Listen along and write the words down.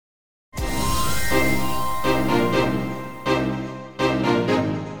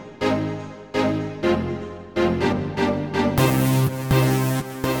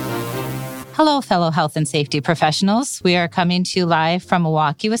Hello, fellow health and safety professionals. We are coming to you live from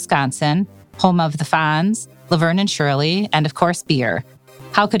Milwaukee, Wisconsin, home of the Fonz, Laverne and Shirley, and of course, beer.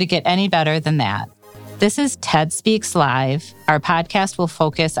 How could it get any better than that? This is TED Speaks Live. Our podcast will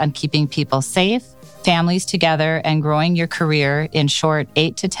focus on keeping people safe, families together, and growing your career in short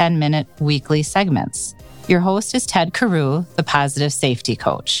 8 to 10 minute weekly segments. Your host is Ted Carew, the Positive Safety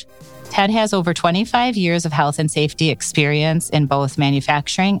Coach. Ted has over 25 years of health and safety experience in both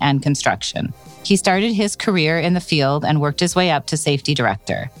manufacturing and construction. He started his career in the field and worked his way up to safety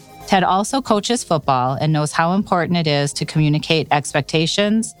director. Ted also coaches football and knows how important it is to communicate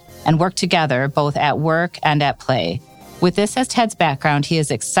expectations and work together both at work and at play. With this as Ted's background, he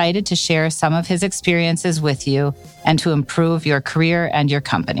is excited to share some of his experiences with you and to improve your career and your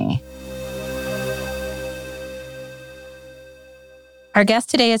company. Our guest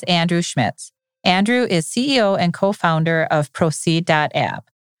today is Andrew Schmitz. Andrew is CEO and co-founder of Proceed.app.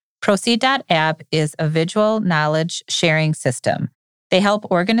 Proceed.app is a visual knowledge sharing system. They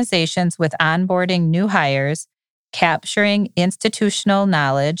help organizations with onboarding new hires, capturing institutional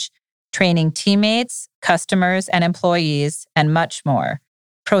knowledge, training teammates, customers, and employees, and much more.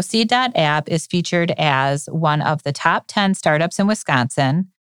 Proceed.app is featured as one of the top 10 startups in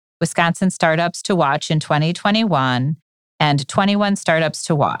Wisconsin startups to watch in 2021, and 21 startups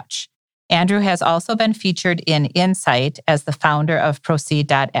to watch. Andrew has also been featured in Insight as the founder of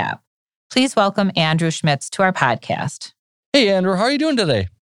Proceed.app. Please welcome Andrew Schmitz to our podcast. Hey, Andrew, how are you doing today?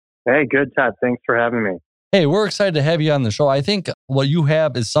 Hey, good, Ted. Thanks for having me. Hey, we're excited to have you on the show. I think what you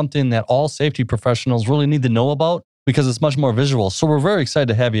have is something that all safety professionals really need to know about because it's much more visual. So we're very excited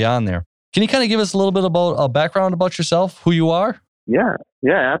to have you on there. Can you kind of give us a little bit about a background about yourself, who you are? Yeah,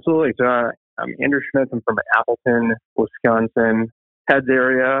 absolutely. So I'm Andrew Schmitz. I'm from Appleton, Wisconsin, Ted's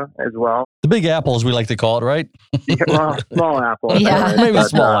area as well. The Big Apple, as we like to call it, right? Well, small apple. Yeah. Right? Maybe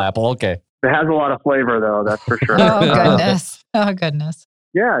small apple, okay. It has a lot of flavor, though, that's for sure. Oh, goodness.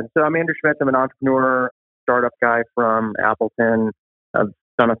 Yeah, so I'm Andrew Schmitz. I'm an entrepreneur, startup guy from Appleton. I've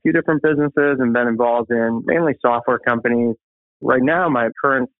done a few different businesses and been involved in mainly software companies. Right now, my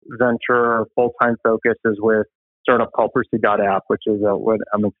current venture, full-time focus is with a startup called Proceed.app, which is what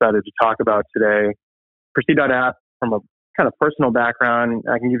I'm excited to talk about today. Proceed.app, from a kind of personal background,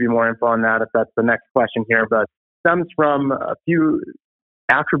 I can give you more info on that if that's the next question here, but stems from a few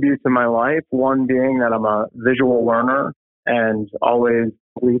attributes in my life. One being that I'm a visual learner and always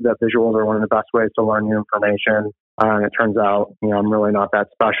believe that visuals are one of the best ways to learn new information. And it turns out, I'm really not that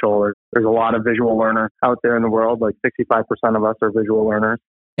special. There's a lot of visual learners out there in the world. Like 65% of us are visual learners.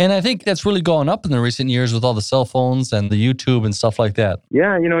 And I think that's really gone up in the recent years with all the cell phones and the YouTube and stuff like that.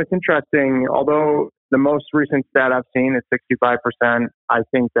 Yeah, it's interesting. Although the most recent stat I've seen is 65%, I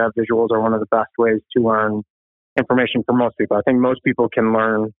think that visuals are one of the best ways to learn information for most people. I think most people can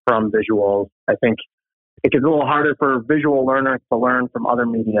learn from visuals. I think it gets a little harder for visual learners to learn from other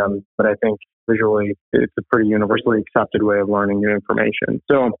mediums, but I think visually it's a pretty universally accepted way of learning new information.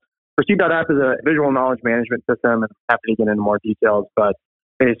 So Proceed.app is a visual knowledge management system, and I'm happy to get into more details, but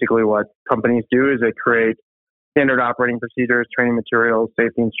basically what companies do is they create standard operating procedures, training materials,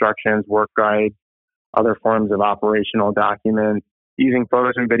 safety instructions, work guides, other forms of operational documents using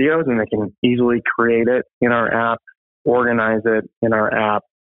photos and videos, and they can easily create it in our app, organize it in our app,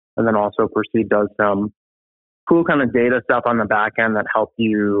 and then also Proceed does some cool kind of data stuff on the back end that help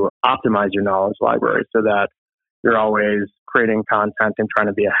you optimize your knowledge library so that you're always creating content and trying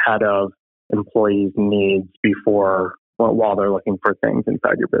to be ahead of employees' needs while they're looking for things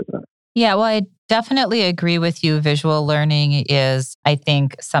inside your business. Yeah, well, I definitely agree with you. Visual learning is, I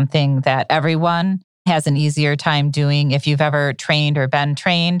think, something that everyone has an easier time doing. If you've ever trained or been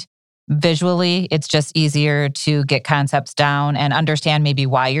trained visually, it's just easier to get concepts down and understand maybe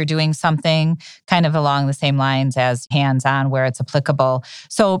why you're doing something, kind of along the same lines as hands-on where it's applicable.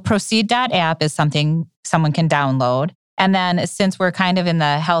 So Proceed.app is something someone can download. And then since we're kind of in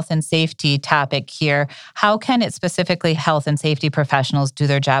the health and safety topic here, how can it specifically health and safety professionals do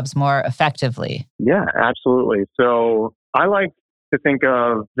their jobs more effectively? Yeah, absolutely. So I like to think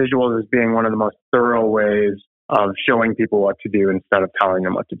of visuals as being one of the most thorough ways of showing people what to do instead of telling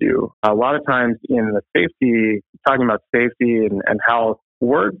them what to do. A lot of times in the safety, talking about safety and health,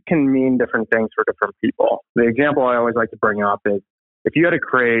 words can mean different things for different people. The example I always like to bring up is if you had to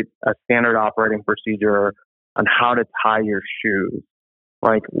create a standard operating procedure on how to tie your shoes,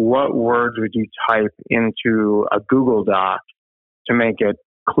 like what words would you type into a Google Doc to make it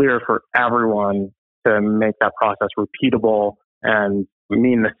clear for everyone to make that process repeatable and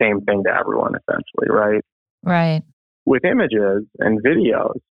mean the same thing to everyone, essentially, right? Right. With images and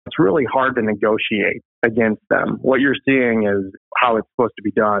videos, it's really hard to negotiate against them. What you're seeing is how it's supposed to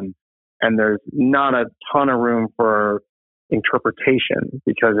be done. and there's not a ton of room for interpretation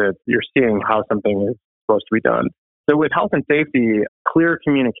because you're seeing how something is supposed to be done. So with health and safety, clear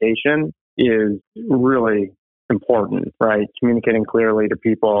communication is really important, right? Communicating clearly to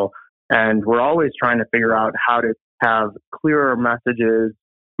people. And we're always trying to figure out how to have clearer messages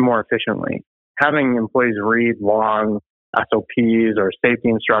more efficiently. Having employees read long SOPs or safety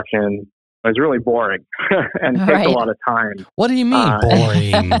instructions is really boring and takes a lot of time. What do you mean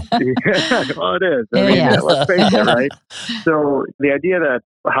boring? Well, it is. I mean, let's face it, right? So the idea that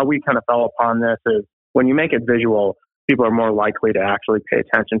how we kind of fell upon this is when you make it visual, people are more likely to actually pay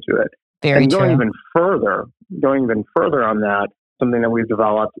attention to it. Very and going true. even further on that, something that we've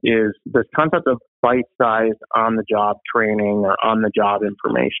developed is this concept of bite-sized on-the-job training or on-the-job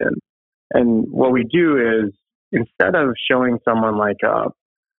information. And what we do is instead of showing someone like a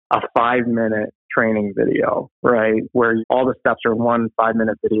 5-minute training video, right, where all the steps are in one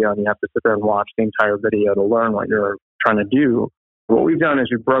 5-minute video and you have to sit there and watch the entire video to learn what you're trying to do, what we've done is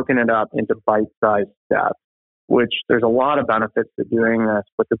we've broken it up into bite-sized steps, which there's a lot of benefits to doing this,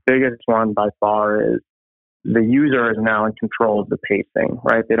 but the biggest one by far is the user is now in control of the pacing,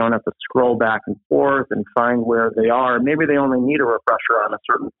 right? They don't have to scroll back and forth and find where they are. Maybe they only need a refresher on a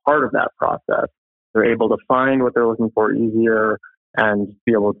certain part of that process. They're able to find what they're looking for easier and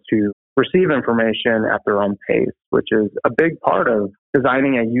be able to receive information at their own pace, which is a big part of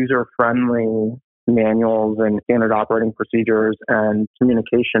designing a user-friendly manuals and standard operating procedures and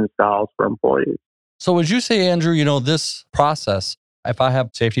communication styles for employees. So would you say, Andrew, this process, if I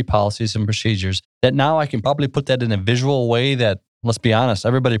have safety policies and procedures, that now I can probably put that in a visual way that, let's be honest,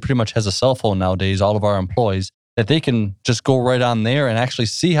 everybody pretty much has a cell phone nowadays, all of our employees, that they can just go right on there and actually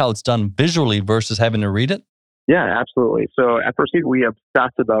see how it's done visually versus having to read it? Yeah, absolutely. So at Perceive, we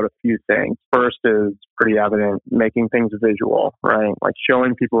obsess about a few things. First is pretty evident, making things visual, right? Like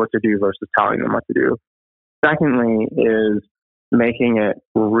showing people what to do versus telling them what to do. Secondly is making it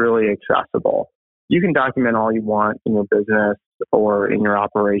really accessible. You can document all you want in your business or in your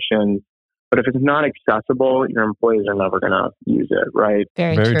operations, but if it's not accessible, your employees are never going to use it, right?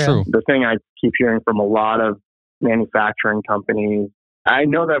 Very true. The thing I keep hearing from a lot of manufacturing companies, I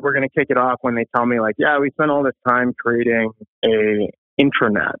know that we're going to kick it off when they tell me like, yeah, we spent all this time creating a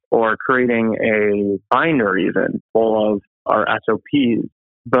intranet or creating a binder even full of our SOPs,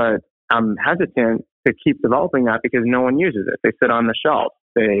 but I'm hesitant to keep developing that because no one uses it. They sit on the shelf.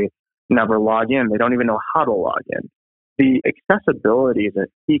 They never log in. They don't even know how to log in. The accessibility is a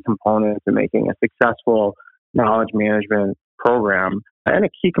key component to making a successful knowledge management program and a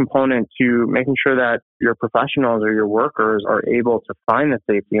key component to making sure that your professionals or your workers are able to find the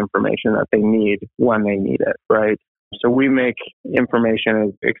safety information that they need when they need it, right? So we make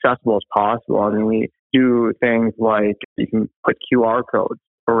information as accessible as possible. I mean, we do things like you can put QR codes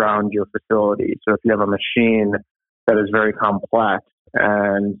around your facility. So if you have a machine that is very complex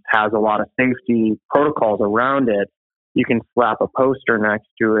and has a lot of safety protocols around it, you can slap a poster next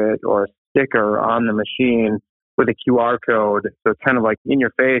to it or a sticker on the machine with a QR code. So it's kind of like in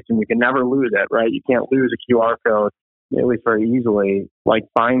your face and you can never lose it, right? You can't lose a QR code, at least very easily, like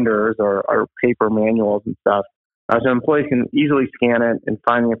binders or paper manuals and stuff. So employees can easily scan it and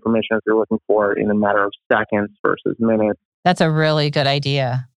find the information that they're looking for in a matter of seconds versus minutes. That's a really good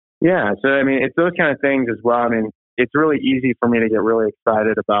idea. Yeah. So, I mean, it's those kind of things as well. I mean, it's really easy for me to get really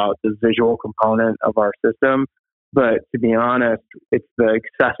excited about the visual component of our system. But to be honest, it's the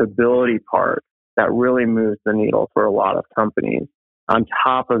accessibility part that really moves the needle for a lot of companies. On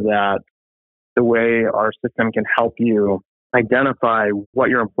top of that, the way our system can help you identify what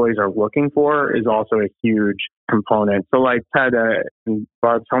your employees are looking for is also a huge component. So like Ted and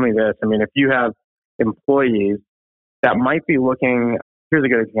Barb, tell me this. I mean, if you have employees that might be looking, here's a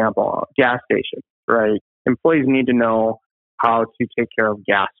good example, gas stations, right? Employees need to know how to take care of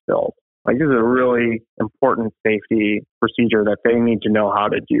gas spills. Like this is a really important safety procedure that they need to know how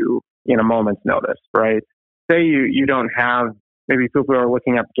to do in a moment's notice, right? Say you don't have, maybe people are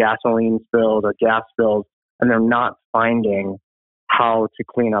looking up gasoline spills or gas spills and they're not finding how to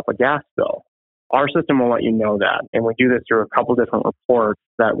clean up a gas spill. Our system will let you know that. And we do this through a couple different reports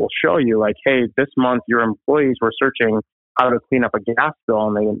that will show you like, hey, this month your employees were searching how to clean up a gas spill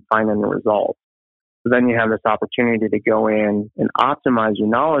and they didn't find any results. So then you have this opportunity to go in and optimize your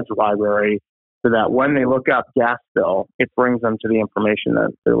knowledge library so that when they look up gas spill, it brings them to the information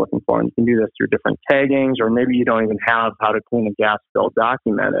that they're looking for. And you can do this through different taggings, or maybe you don't even have how to clean a gas spill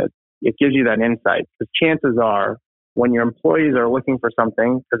documented. It gives you that insight because chances are when your employees are looking for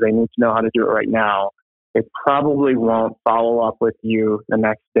something because they need to know how to do it right now, they probably won't follow up with you the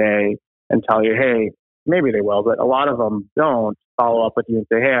next day and tell you, hey, maybe they will, but a lot of them don't follow up with you and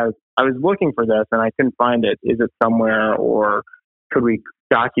say, hey, I was looking for this and I couldn't find it. Is it somewhere, or could we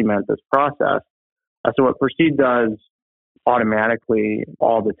document this process? So what Proceed does automatically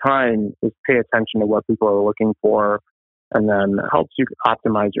all the time is pay attention to what people are looking for, and then helps you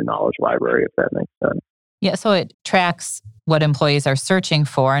optimize your knowledge library, if that makes sense. Yeah, so it tracks what employees are searching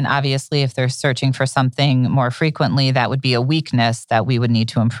for. And obviously, if they're searching for something more frequently, that would be a weakness that we would need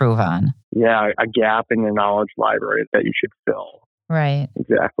to improve on. Yeah, a gap in your knowledge library that you should fill. Right.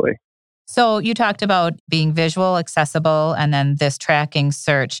 Exactly. So you talked about being visual, accessible, and then this tracking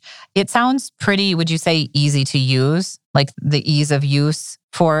search. It sounds pretty, would you say, easy to use? Like the ease of use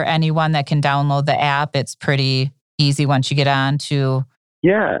for anyone that can download the app, it's pretty easy once you get on to...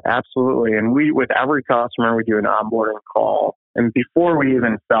 Yeah, absolutely. And with every customer, we do an onboarding call. And before we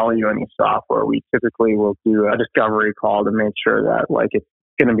even sell you any software, we typically will do a discovery call to make sure that it's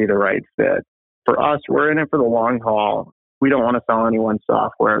going to be the right fit. For us, we're in it for the long haul. We don't want to sell anyone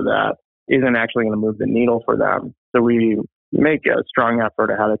software that isn't actually going to move the needle for them. So we make a strong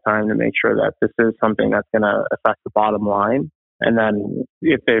effort ahead of time to make sure that this is something that's going to affect the bottom line. And then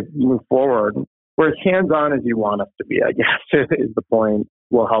if they move forward, we're as hands-on as you want us to be, I guess, is the point.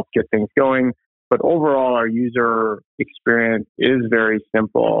 We'll help get things going. But overall, our user experience is very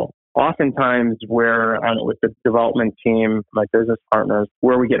simple. Oftentimes, with the development team, my business partners,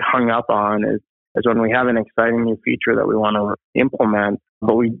 where we get hung up on is when we have an exciting new feature that we want to implement,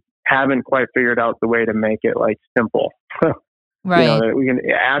 but we haven't quite figured out the way to make it simple. Right. That we can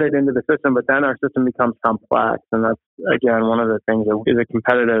add it into the system, but then our system becomes complex. And that's, again, one of the things that is a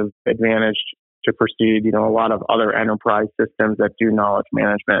competitive advantage to Proceed. A lot of other enterprise systems that do knowledge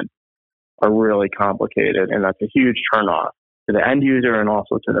management are really complicated, and that's a huge turnoff to the end user and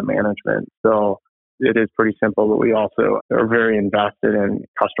also to the management. So it is pretty simple, but we also are very invested in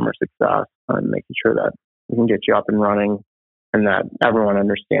customer success and making sure that we can get you up and running and that everyone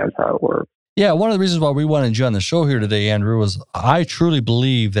understands how it works. Yeah, one of the reasons why we wanted you on the show here today, Andrew, was I truly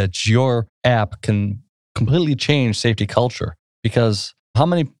believe that your app can completely change safety culture, because how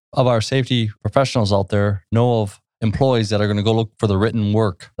many of our safety professionals out there know of employees that are going to go look for the written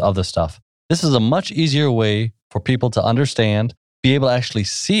work of the stuff? This is a much easier way for people to understand, be able to actually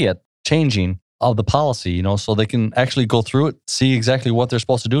see it changing of the policy, so they can actually go through it, see exactly what they're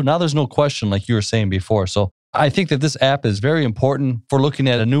supposed to do. Now there's no question, like you were saying before. So I think that this app is very important for looking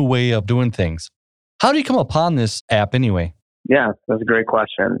at a new way of doing things. How do you come upon this app anyway? Yeah, that's a great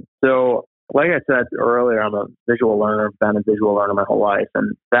question. So like I said earlier, I'm a visual learner. I've been a visual learner my whole life.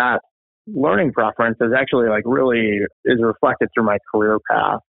 And that learning preference is actually really is reflected through my career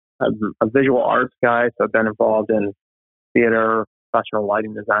path. I'm a visual arts guy, so I've been involved in theater, professional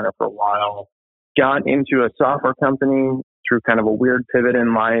lighting designer for a while. Got into a software company through kind of a weird pivot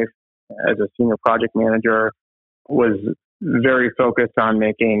in life as a senior project manager. Was very focused on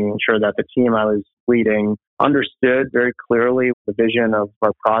making sure that the team I was leading understood very clearly what the vision of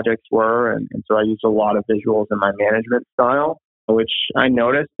our projects were. And so I used a lot of visuals in my management style, which I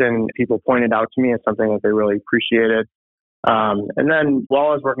noticed and people pointed out to me as something that they really appreciated. And then while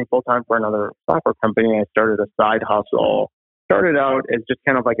I was working full-time for another software company, I started a side hustle. Started out as just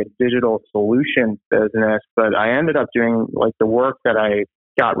kind of like a digital solutions business, but I ended up doing the work that I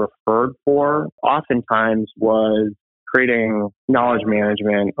got referred for oftentimes was creating knowledge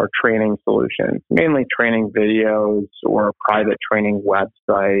management or training solutions, mainly training videos or a private training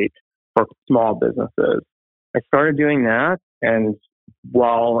website for small businesses. I started doing that, and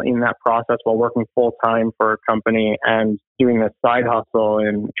while in that process, while working full-time for a company and doing this side hustle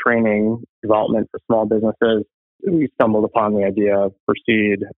in training development for small businesses, we stumbled upon the idea of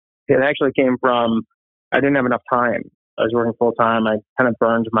Proceed. It actually came from, I didn't have enough time. I was working full-time. I kind of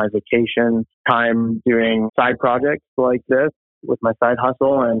burned my vacation time doing side projects like this with my side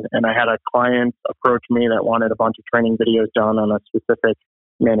hustle. And I had a client approach me that wanted a bunch of training videos done on a specific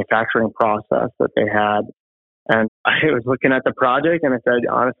manufacturing process that they had. And I was looking at the project and I said,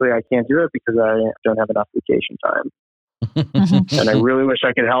 honestly, I can't do it because I don't have enough vacation time. And I really wish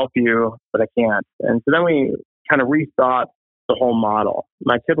I could help you, but I can't. And so then we kind of rethought the whole model.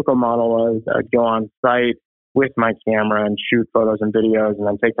 My typical model was I'd go on site with my camera and shoot photos and videos and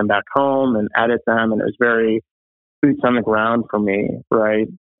then take them back home and edit them. And it was very boots on the ground for me, right?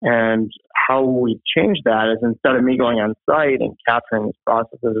 And how we changed that is instead of me going on site and capturing these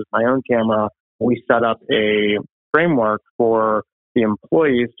processes with my own camera, we set up a framework for the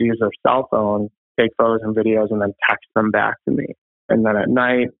employees to use their cell phone, take photos and videos, and then text them back to me. And then at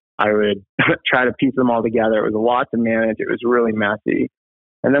night, I would try to piece them all together. It was a lot to manage. It was really messy.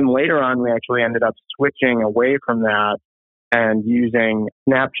 And then later on, we actually ended up switching away from that and using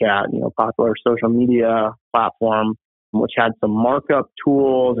Snapchat, popular social media platform, which had some markup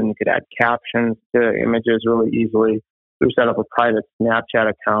tools, and you could add captions to images really easily. We set up a private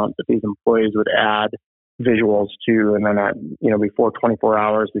Snapchat account that these employees would add visuals to, and then before 24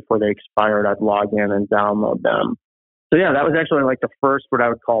 hours before they expired, I'd log in and download them. So yeah, that was actually like the first, what I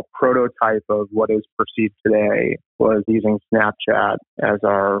would call prototype of what is Proceed today, was using Snapchat as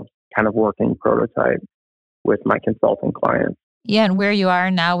our kind of working prototype with my consulting clients. Yeah, and where you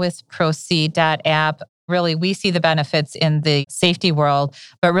are now with Proceed.app, really, we see the benefits in the safety world,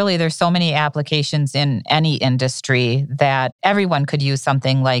 but really there's so many applications in any industry that everyone could use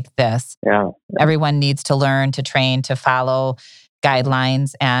something like this. Yeah. Everyone needs to learn, to train, to follow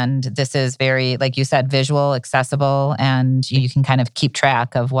guidelines. And this is very, like you said, visual, accessible, and you can kind of keep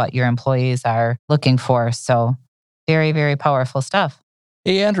track of what your employees are looking for. So very, very powerful stuff.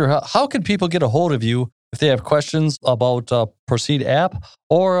 Hey, Andrew, how can people get a hold of you if they have questions about Proceed app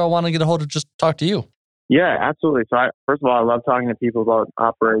or want to get a hold of just talk to you? Yeah, absolutely. So first of all, I love talking to people about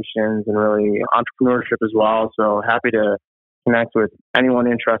operations and really entrepreneurship as well. So happy to connect with anyone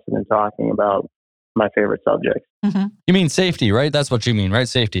interested in talking about my favorite subjects. Mm-hmm. You mean safety, right? That's what you mean, right?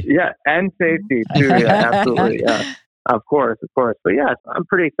 Safety. Yeah, and safety too. Yeah, absolutely. Yeah, of course. But yeah, I'm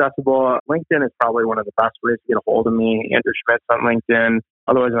pretty accessible. LinkedIn is probably one of the best ways to get a hold of me. Andrew Schmitz on LinkedIn.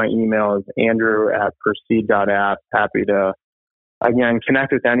 Otherwise, my email is andrew@proceed.app. Happy to, again,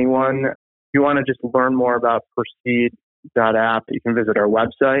 connect with anyone. If you want to just learn more about Proceed.app, you can visit our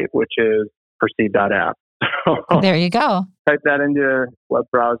website, which is Proceed.app. There you go. Type that into your web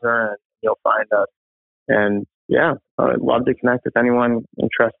browser and you'll find us. And yeah, I'd love to connect with anyone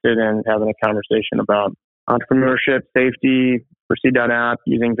interested in having a conversation about entrepreneurship, safety, Proceed.app,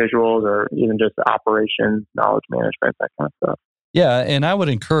 using visuals, or even just operations, knowledge management, that kind of stuff. Yeah, and I would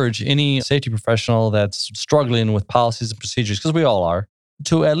encourage any safety professional that's struggling with policies and procedures, because we all are,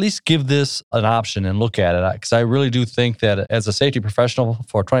 to at least give this an option and look at it. Because I really do think that as a safety professional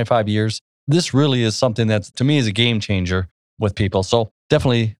for 25 years, this really is something that, to me, is a game changer with people. So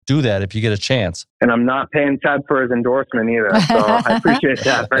definitely do that if you get a chance. And I'm not paying Ted for his endorsement either. So I appreciate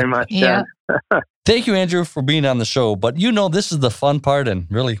that very much, Ted. Yeah. Thank you, Andrew, for being on the show. But this is the fun part and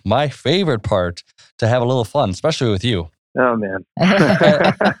really my favorite part, to have a little fun, especially with you. Oh, man.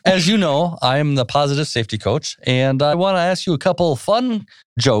 As you know, I'm the positive safety coach, and I want to ask you a couple fun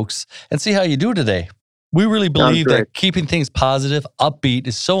jokes and see how you do today. We really believe that keeping things positive, upbeat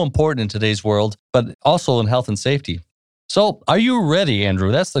is so important in today's world, but also in health and safety. So are you ready,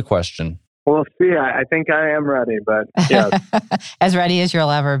 Andrew? That's the question. We'll see. I think I am ready, but yes. As ready as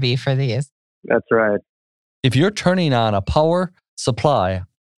you'll ever be for these. That's right. If you're turning on a power supply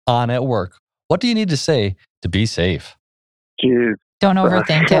on at work, what do you need to say to be safe? Jeez. Don't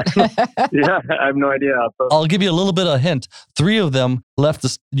overthink it. Yeah, I have no idea. I'll give you a little bit of a hint. 3 of them left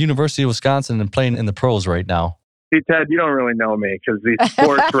the University of Wisconsin and playing in the pros right now. See, Ted, you don't really know me because these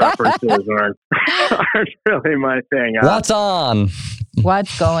sports references aren't really my thing. What's on?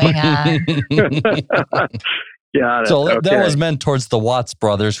 What's going on? Got it. So okay. that was meant towards the Watts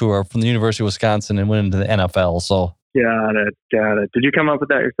brothers, who are from the University of Wisconsin and went into the NFL. So Got it. Did you come up with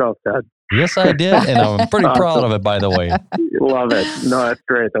that yourself, Ted? Yes, I did. And I'm pretty proud of it, by the way. Love it. No, that's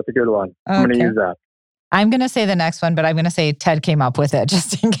great. That's a good one. Okay. I'm going to use that. I'm going to say the next one, but I'm going to say Ted came up with it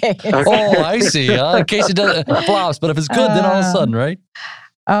just in case. Oh, I see. In case it does flops, but if it's good, then all of a sudden, right?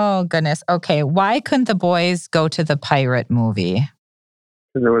 Oh, goodness. Okay. Why couldn't the boys go to the pirate movie?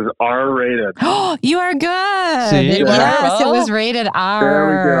 Because it was R-rated. Oh, you are good. See, yes, it was rated R. There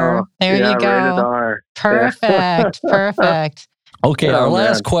we go. There you go. Rated R. Perfect. Perfect. Okay, our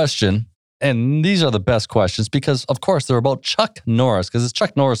last question, and these are the best questions because, of course, they're about Chuck Norris, because it's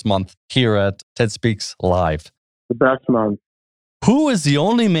Chuck Norris month here at TED Speaks Live. The best month. Who is the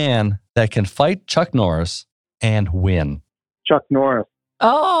only man that can fight Chuck Norris and win? Chuck Norris.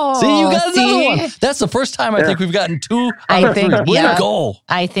 Oh, see, you got another one. That's the first time I think we've gotten 2 out of 3. Way to go.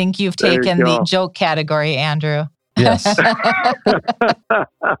 I think you've taken the joke category, Andrew. Yes.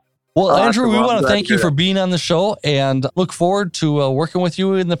 Well, Andrew, we want to thank you for being on the show and look forward to working with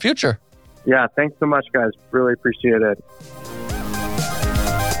you in the future. Yeah, thanks so much, guys. Really appreciate it.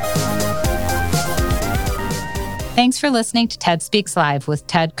 Thanks for listening to TED Speaks Live with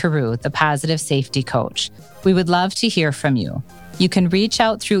Ted Carew, the Positive Safety Coach. We would love to hear from you. You can reach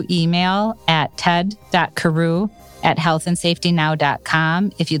out through email at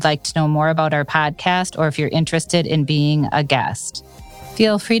ted.carew@healthandsafetynow.com if you'd like to know more about our podcast or if you're interested in being a guest.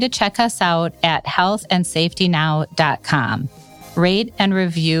 Feel free to check us out at healthandsafetynow.com. Rate and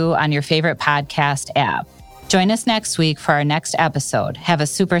review on your favorite podcast app. Join us next week for our next episode. Have a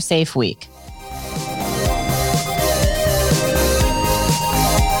super safe week.